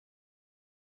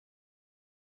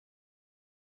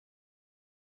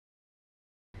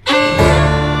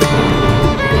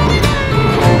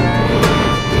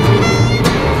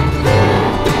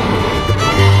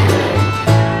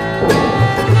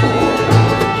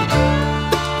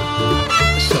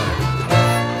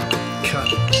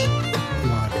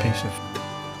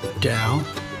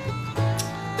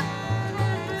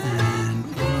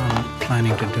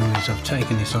to do is I've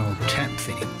taken this old tap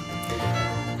fitting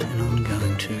and I'm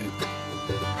going to...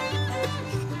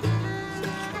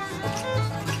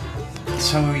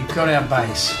 So we've got our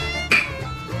base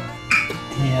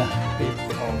here, a bit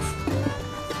of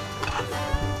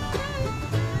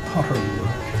pottery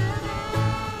work.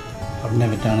 I've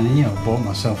never done any, I've bought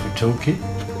myself a toolkit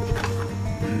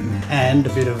and a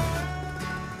bit of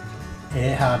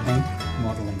air hardening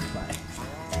modelling clay.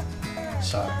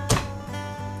 So,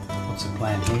 what's the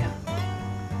plan here?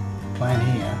 The plan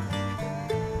here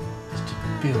is to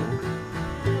build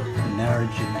a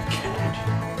Narrogin Cat.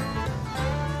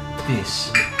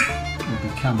 This will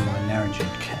become my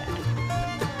Narrogin Cat.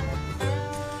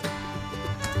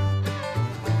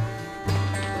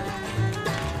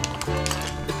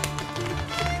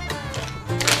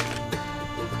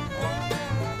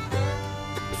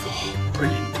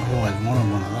 Brilliant. I've always wanted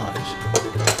one of those.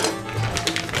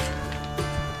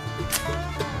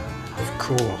 Of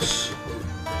course,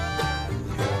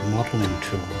 your modelling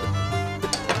tool.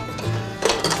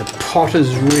 The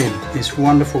potter's rib, this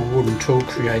wonderful wooden tool,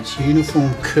 creates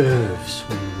uniform curves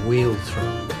when wheel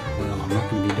throwing. Well, I'm not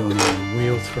going to be doing any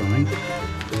wheel throwing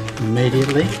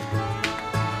immediately.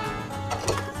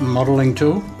 Modelling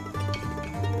tool.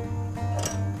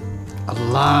 A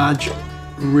large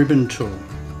ribbon tool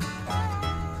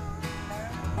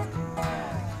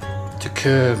to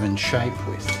curve and shape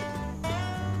with.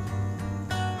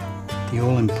 The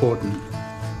all-important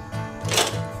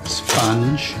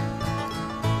sponge,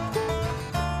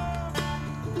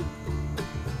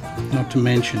 not to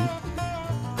mention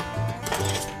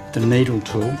the needle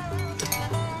tool,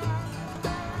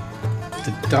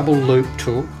 the double loop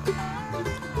tool.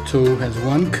 Tool has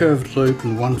one curved loop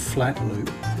and one flat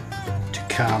loop to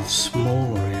carve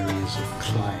smaller areas of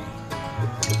clay,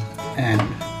 and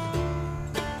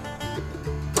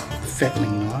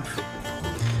fettling knife.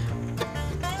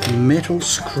 Metal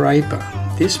scraper.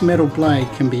 This metal blade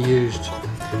can be used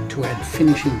to add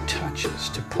finishing touches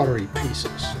to pottery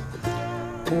pieces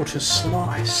or to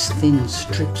slice thin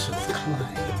strips of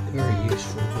clay. Very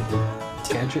useful little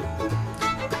gadget.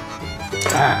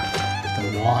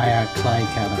 The wire clay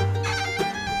cutter.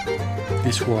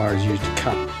 This wire is used to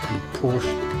cut and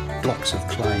portion blocks of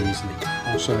clay easily.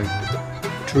 Also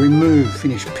to remove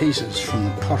finished pieces from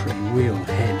the pottery wheel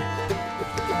head.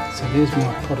 So there's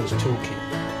my potter's toolkit.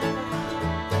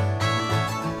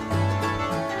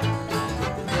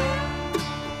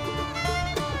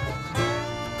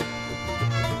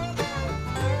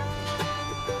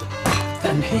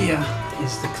 And here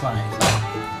is the clay.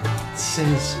 It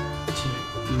says to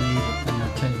knead it, and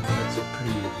I'll tell you what, it's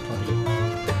pretty bloody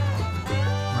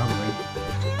rubbery.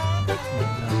 It does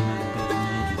need a bit of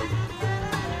kneading.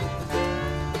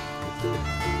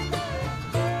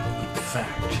 In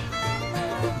fact,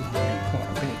 I need quite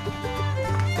a bit.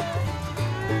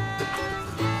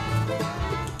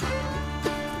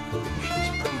 Which is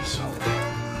pretty solid.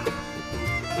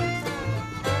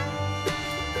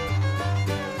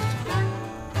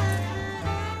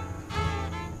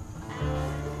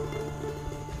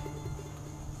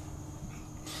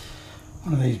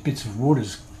 One of these bits of wood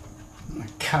I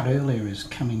cut earlier is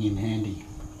coming in handy.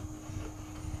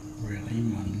 Really,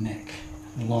 my neck.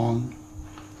 Long,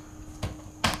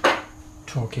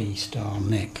 Torquay style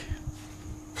neck.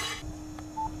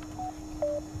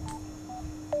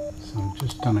 So I've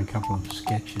just done a couple of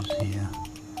sketches here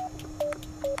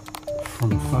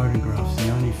from photographs.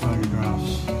 The only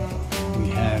photographs we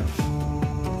have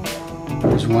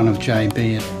is one of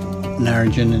JB at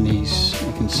Narrogin, and you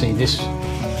can see this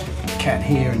cat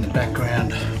here in the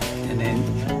background, and then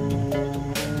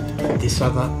this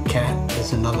other cat.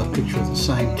 There's another picture of the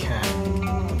same cat,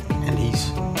 and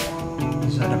he's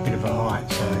at a bit of a height,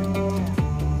 so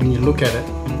when you look at it,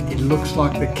 it looks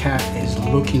like the cat is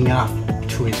looking up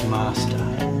to his master.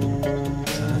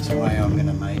 So that's the way I'm going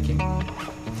to make him,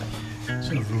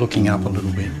 sort of looking up a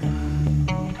little bit.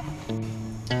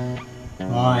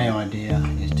 My idea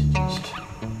is to just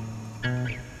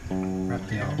wrap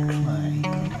the old clay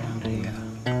around here,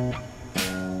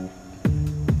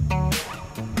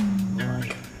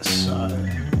 like so.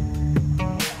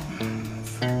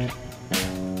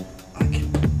 I can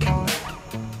come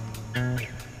back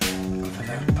for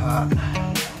that part,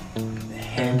 the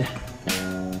head.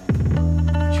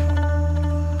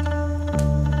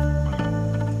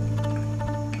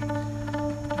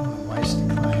 Don't want to waste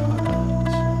the clay either.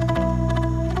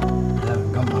 I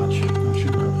haven't got much. I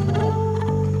should have got more.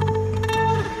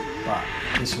 But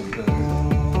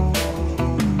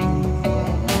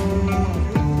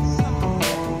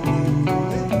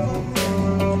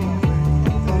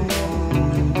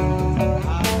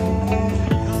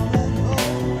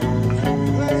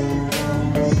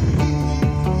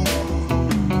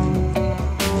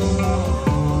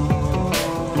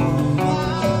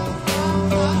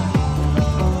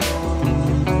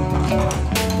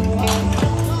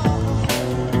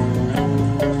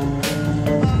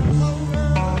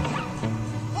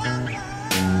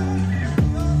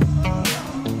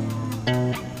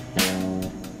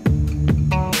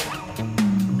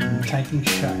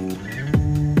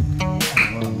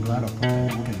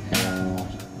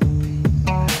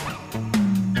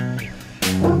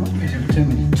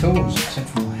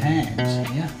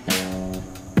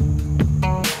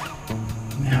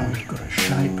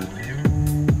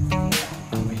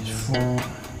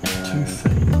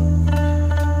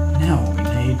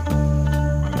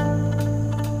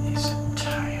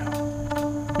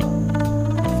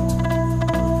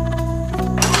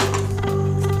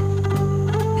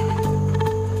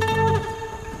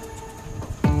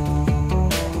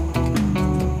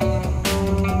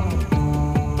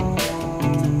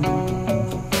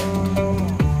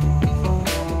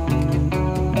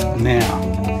Now,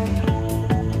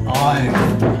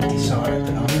 I've decided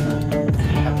that I'm going to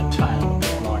have a tail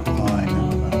like my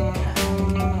other cat.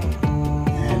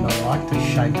 And I like the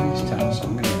shape of his tail, so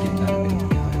I'm going to give that a bit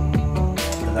of a go.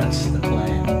 So that's the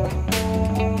plan.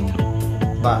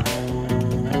 But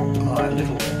my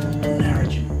little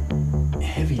Narrogin,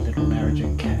 heavy little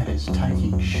Narrogin cat is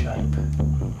taking shape.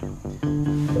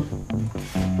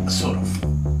 Sort of.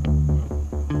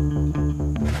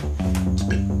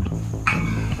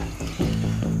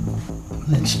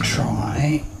 Let's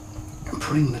try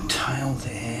putting the tail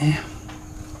there.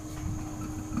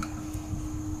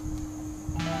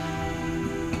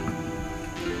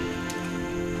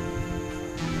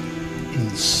 In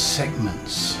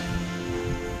segments.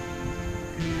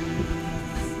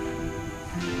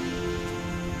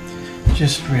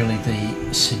 Just really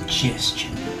the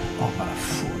suggestion of a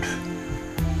foot.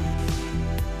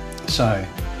 So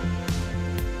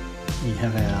we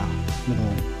have our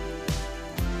little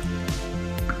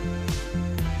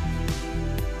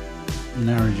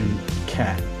Narrogin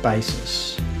Cat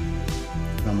basis.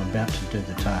 I'm about to do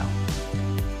the tail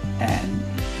and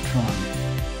try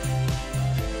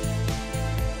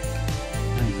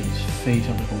and make his feet a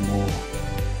little more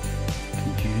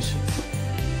conducive.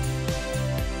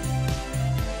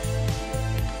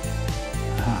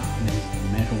 There's the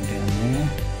metal down there.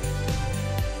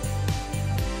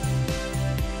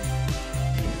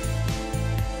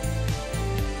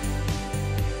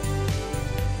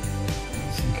 I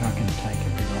think I can take a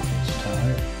bit off his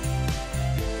toe.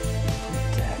 Put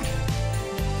that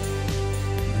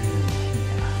around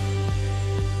here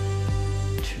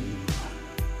to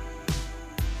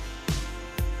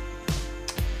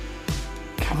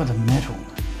cover the metal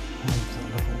of the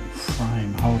little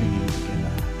frame holding him together.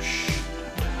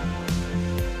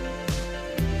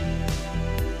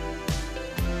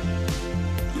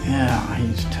 Now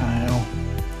his tail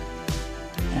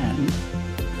and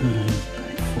his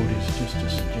back foot is just a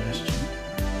suggestion.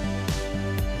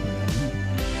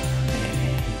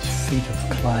 There, his feet of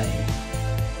clay.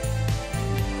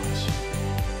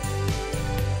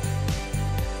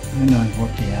 Who knows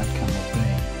what the outcome will be?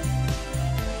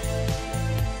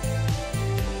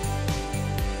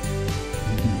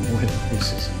 Whether this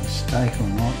is a mistake or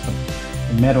not, but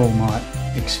the metal might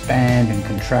expand and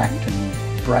contract and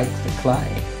break the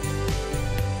clay.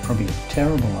 Probably a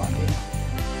terrible idea,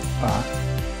 but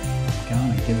I'm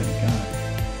going to give it a go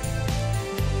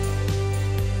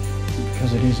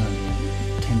because it is only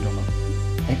a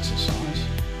 $10 exercise.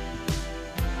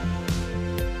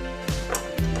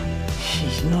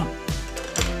 She's not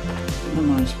the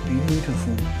most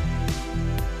beautiful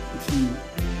thing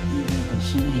you've ever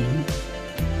seen.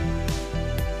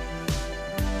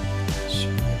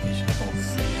 Smooth his little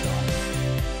feet off,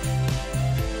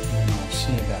 and then I'll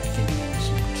see about getting him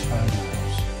some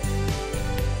toenails.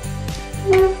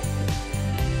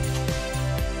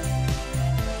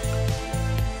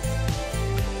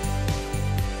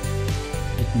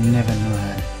 You'd never know.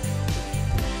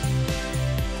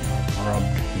 I've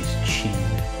rubbed his chin.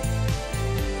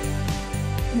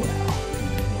 Well, you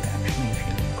would actually if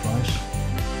you look close.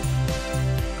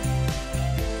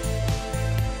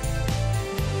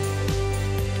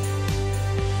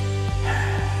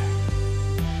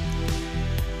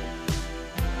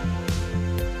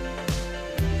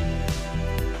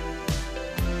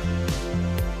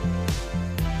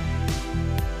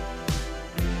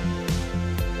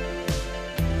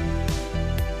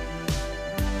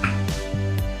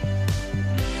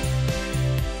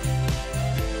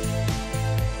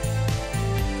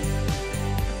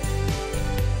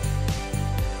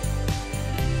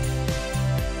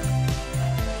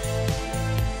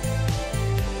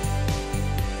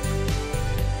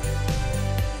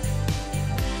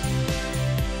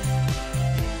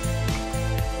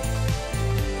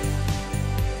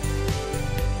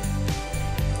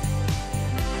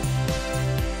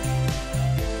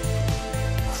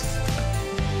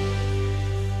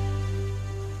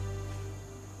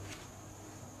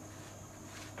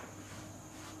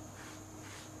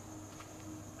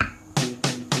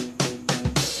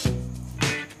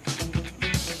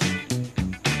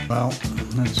 Well,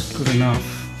 that's good enough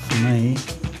for me.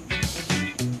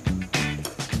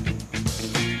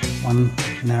 One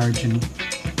Narrogin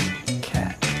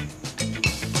cat.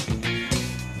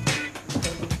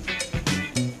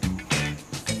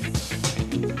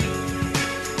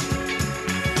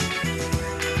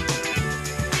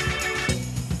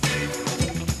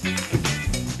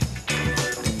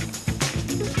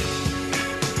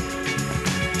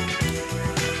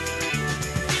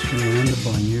 Surrounded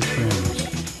by new friends.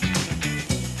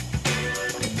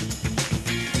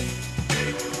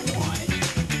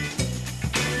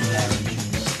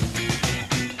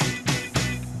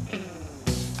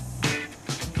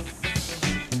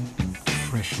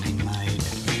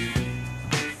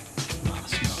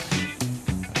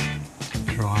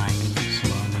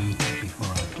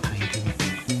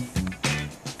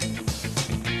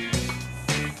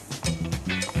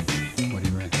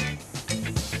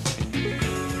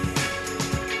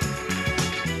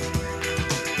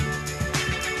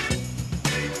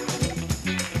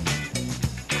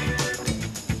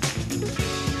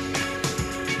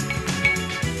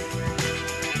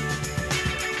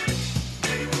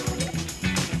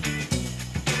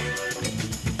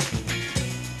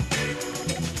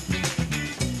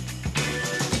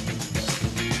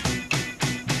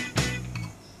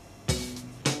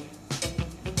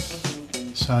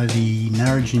 So the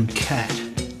Narrogin Cat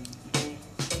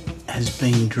has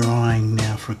been drying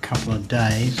now for a couple of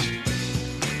days,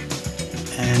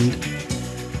 and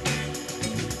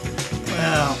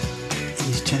well,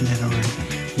 he's turned out already.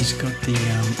 He's got the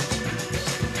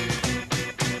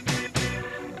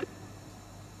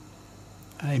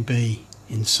AB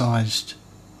incised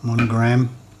monogram,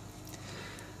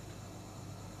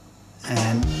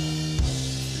 and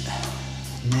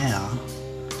now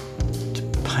to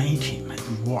paint him in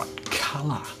what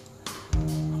colour?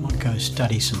 I might go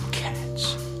study some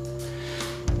cats.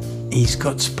 He's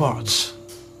got spots,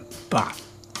 but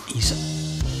he's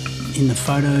in the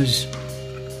photos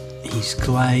he's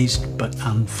glazed but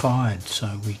unfired,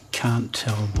 so we can't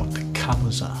tell what the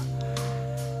colours are.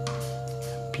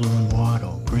 Blue and white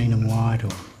or green and white,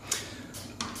 or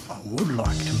I would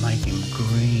like to make him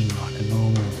green like a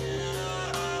normal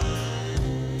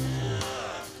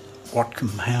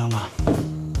Watcom howler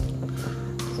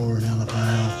or an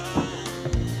Alabale.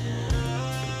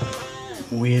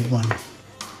 Weird one.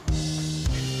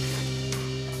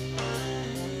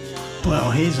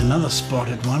 Well, here's another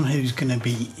spotted one who's going to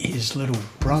be his little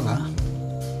brother,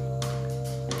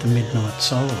 the Midnight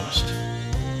Soloist,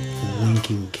 or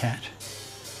Winking Cat.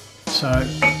 So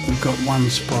we've got one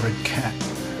spotted cat we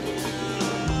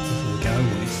can go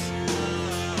with.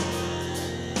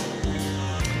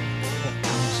 What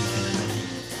colours are going to be?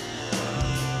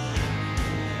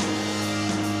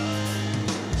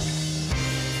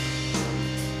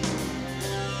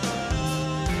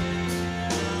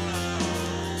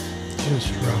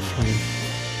 Just roughly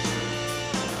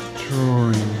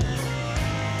drawing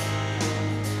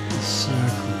the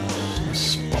circles, the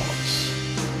spots,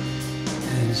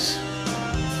 as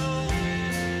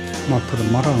might put a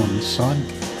motto on the side: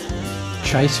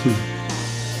 chase me.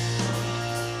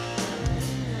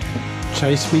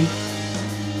 Chase me.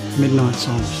 Midnight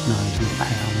Soloist. No, he's not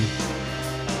howling.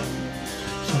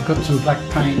 So I've got some black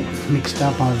paint mixed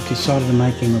up. I've decided to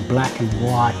make him a black and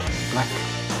white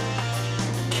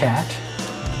cat.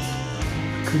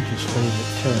 I could just leave it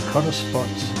terracotta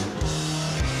spots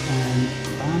and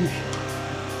varnish it.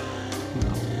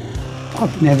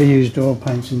 I've never used oil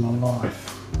paints in my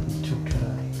life until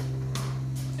today,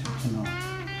 until tonight.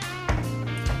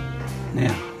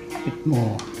 Now, a bit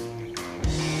more.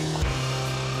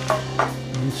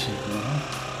 Let's see, right?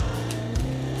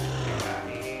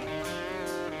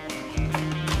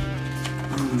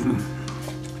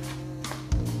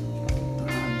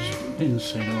 Didn't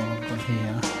see all I've got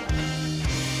here.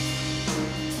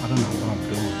 I don't know what I'm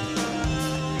doing.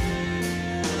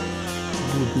 I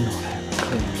would not have a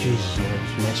clue. Jesus,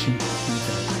 it's messy.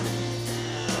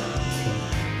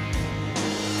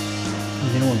 And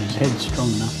then all his head's strong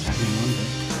enough to hang on to.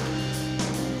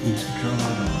 He's dried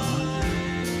alright.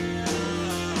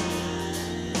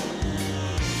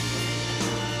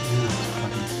 Now it's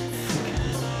bloody thick.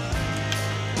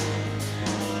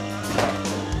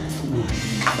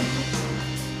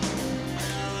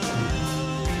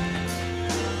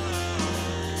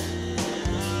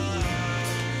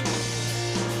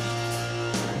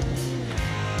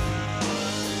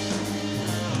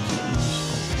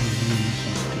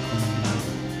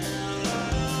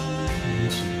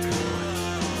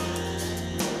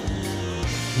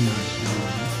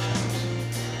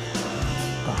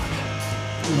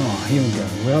 Oh, he'll go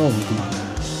well with my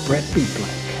Bretby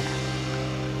black cat.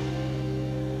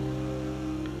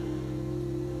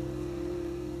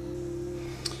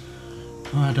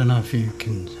 I don't know if you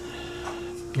can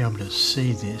be able to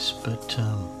see this, but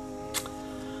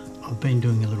I've been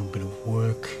doing a little bit of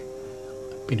work,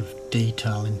 a bit of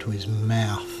detail into his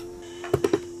mouth.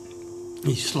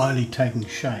 He's slowly taking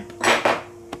shape.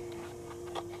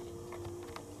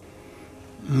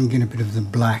 I'm getting a bit of the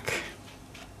black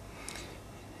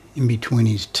in between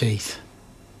his teeth.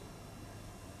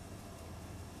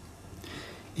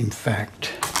 In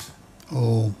fact,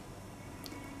 all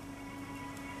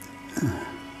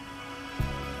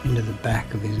into the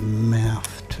back of his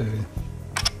mouth too.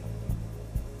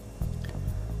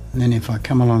 And then if I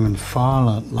come along and file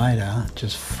it later,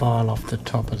 just file off the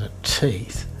top of the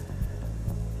teeth,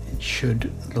 it should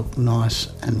look nice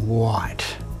and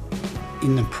white.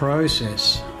 In the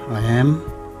process I am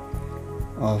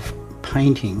of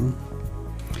painting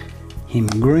him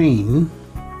green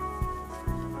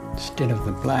instead of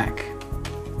the black.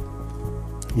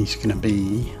 He's going to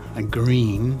be a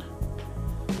green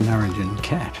Narrogin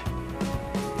Cat.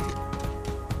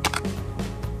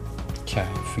 Okay,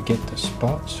 forget the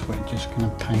spots, we're just going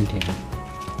to paint him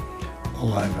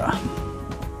all over.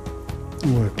 It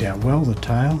worked out well, the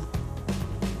tail.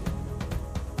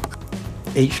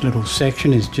 each little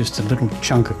section is just a little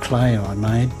chunk of clay I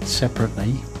made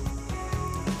separately,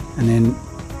 and then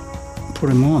put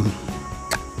them on.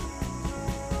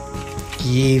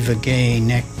 Give a gay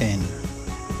neck then.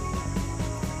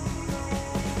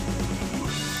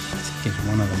 I think is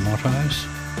one of the mottos.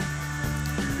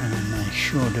 And they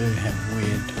sure do have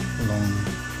weird long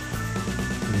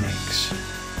necks.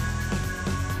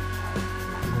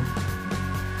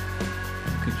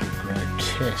 Look at your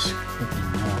grotesque looking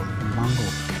old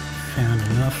mongrel. Found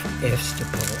enough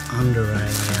Estipol under a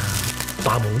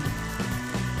bubble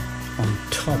on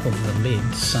top of the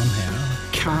lid somehow.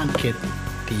 Can't get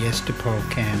the Estipol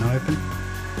can open,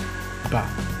 but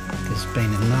there's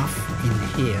been enough in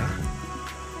here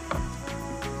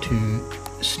to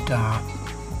start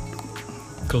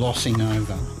glossing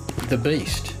over the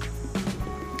beast.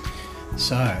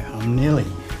 So I'm nearly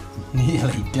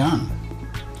done.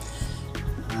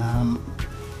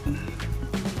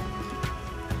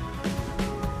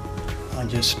 I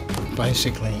just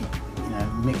basically,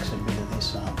 mix a bit of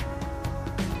this up, a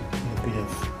bit of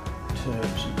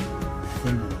turps and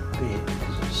thin it a bit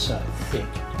because it's so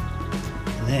thick,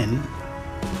 and then